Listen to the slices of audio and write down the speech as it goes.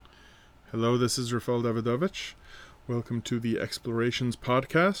Hello, this is Rafael Davidovich. Welcome to the Explorations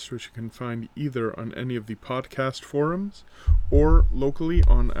podcast, which you can find either on any of the podcast forums or locally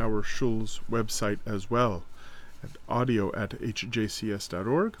on our shul's website as well, at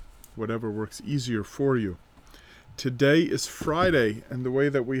audio@hjcs.org, whatever works easier for you. Today is Friday, and the way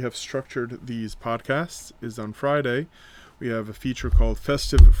that we have structured these podcasts is on Friday. We have a feature called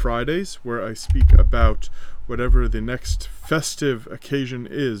Festive Fridays, where I speak about whatever the next festive occasion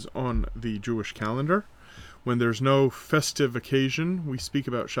is on the Jewish calendar. When there's no festive occasion, we speak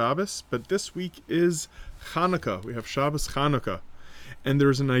about Shabbos, but this week is Hanukkah. We have Shabbos Hanukkah. And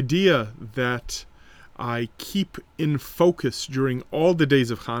there's an idea that I keep in focus during all the days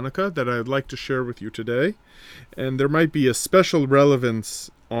of Hanukkah that I'd like to share with you today. And there might be a special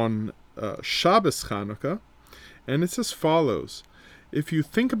relevance on Shabbos Hanukkah. And it's as follows. If you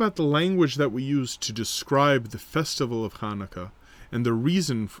think about the language that we use to describe the festival of Hanukkah and the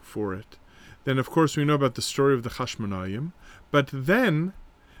reason for it, then of course we know about the story of the Hashmonayim, but then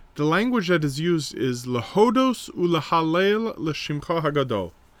the language that is used is Lahodos Ulahalel L'Shimcha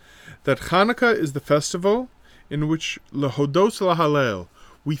Hagadol. That Hanukkah is the festival in which Lahodos Lahalel,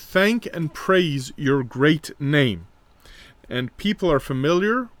 we thank and praise your great name. And people are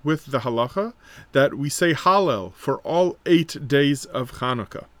familiar with the halacha that we say Hallel for all 8 days of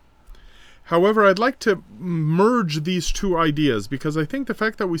Hanukkah. However, I'd like to merge these two ideas because I think the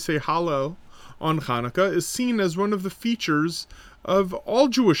fact that we say Hallel on Hanukkah is seen as one of the features of all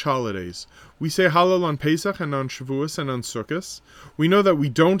Jewish holidays. We say Hallel on Pesach and on Shavuos and on Sukkot. We know that we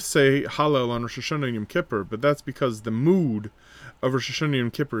don't say Hallel on Rosh Hashanah and Yom Kippur, but that's because the mood of Rosh Hashanah and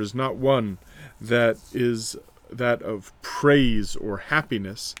Yom Kippur is not one that is that of praise or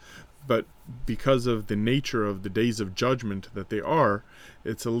happiness, but because of the nature of the days of judgment that they are,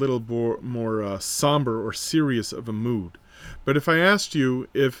 it's a little more somber or serious of a mood. But if I asked you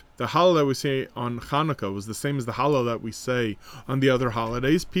if the Hallel that we say on Hanukkah was the same as the Hallel that we say on the other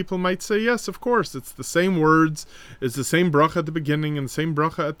holidays, people might say, yes, of course, it's the same words, it's the same bracha at the beginning and the same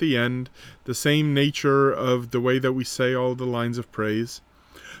bracha at the end, the same nature of the way that we say all the lines of praise.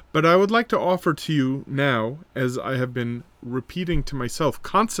 But I would like to offer to you now, as I have been repeating to myself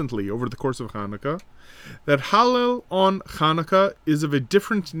constantly over the course of Hanukkah, that Hallel on Hanukkah is of a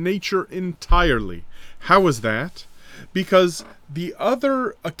different nature entirely. How is that? Because the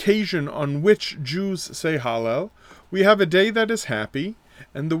other occasion on which Jews say Hallel, we have a day that is happy,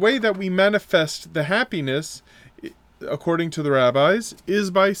 and the way that we manifest the happiness, according to the rabbis,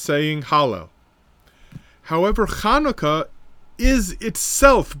 is by saying Hallel. However, Hanukkah is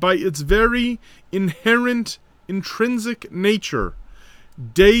itself, by its very inherent, intrinsic nature,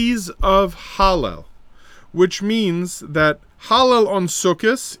 days of Hallel, which means that Hallel on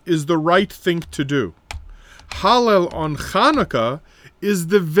Sukkot is the right thing to do. Hallel on Hanukkah is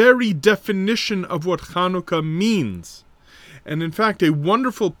the very definition of what Hanukkah means. And in fact, a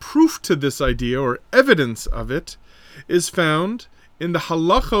wonderful proof to this idea, or evidence of it, is found in the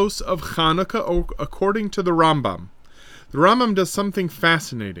halachos of Hanukkah according to the Rambam. The Rambam does something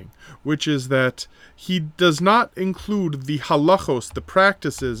fascinating, which is that he does not include the halachos, the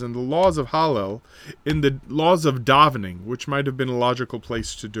practices and the laws of Hallel, in the laws of davening, which might have been a logical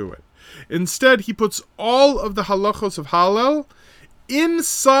place to do it. Instead, he puts all of the halachos of Hallel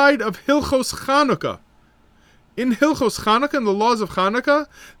inside of Hilchos Chanukah. In Hilchos Chanukah, in the laws of Chanukah,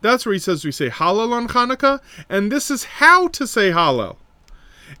 that's where he says we say Hallel on Chanukah, and this is how to say Hallel.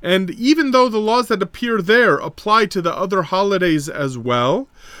 And even though the laws that appear there apply to the other holidays as well,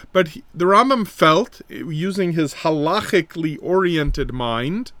 but the Rambam felt, using his halachically oriented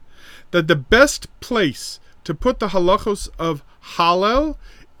mind, that the best place to put the halachos of Hallel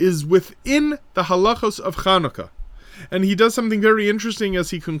is within the halachos of Chanukah. And he does something very interesting as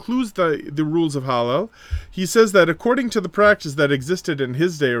he concludes the rules of Hallel. He says that according to the practice that existed in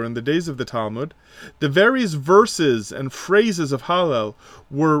his day or in the days of the Talmud, the various verses and phrases of Hallel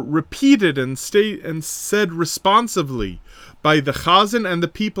were repeated and said responsively by the Chazan and the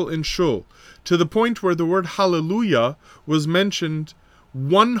people in Shul, to the point where the word Hallelujah was mentioned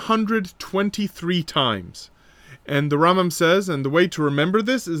 123 times. And the Rambam says, and the way to remember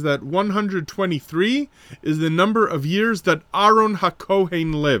this is that 123 is the number of years that Aaron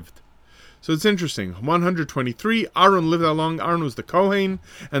HaKohen lived. So it's interesting. 123, Aaron lived that long. Aaron was the Kohen,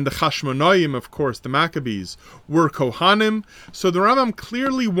 and the Hashmonayim, of course, the Maccabees, were Kohanim. So the Rambam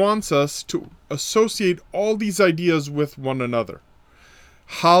clearly wants us to associate all these ideas with one another.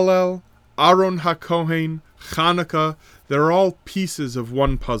 Hallel, Aaron HaKohen, Chanukah, they're all pieces of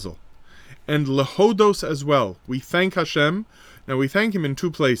one puzzle. And Lehodos as well. We thank Hashem. Now we thank Him in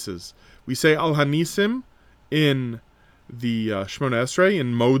two places. We say Al Hanisim in the Shmona Esrei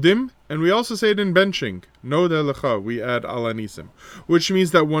in Modim, and we also say it in benching. Noda lecha, we add al hanisim, which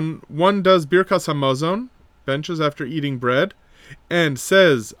means that when one does Birkas Hamazon, benches after eating bread, and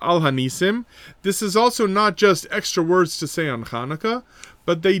says al hanisim, this is also not just extra words to say on Hanukkah,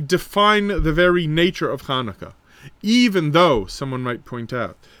 but they define the very nature of Hanukkah. Even though someone might point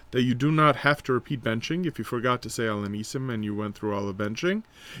out that you do not have to repeat benching if you forgot to say al hanisim and you went through all the benching,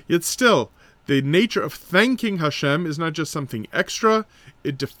 yet still, the nature of thanking Hashem is not just something extra,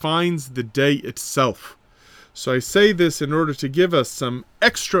 it defines the day itself. So I say this in order to give us some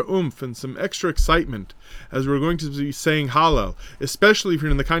extra oomph and some extra excitement as we're going to be saying Hallel, especially if you're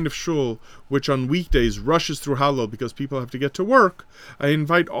in the kind of shul which on weekdays rushes through Hallel because people have to get to work. I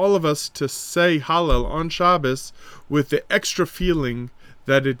invite all of us to say Hallel on Shabbos with the extra feeling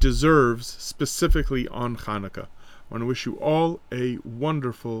that it deserves, specifically on Hanukkah. I want to wish you all a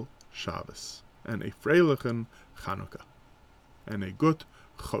wonderful Shabbos and a freilichen Chanukah and a good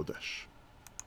Chodesh.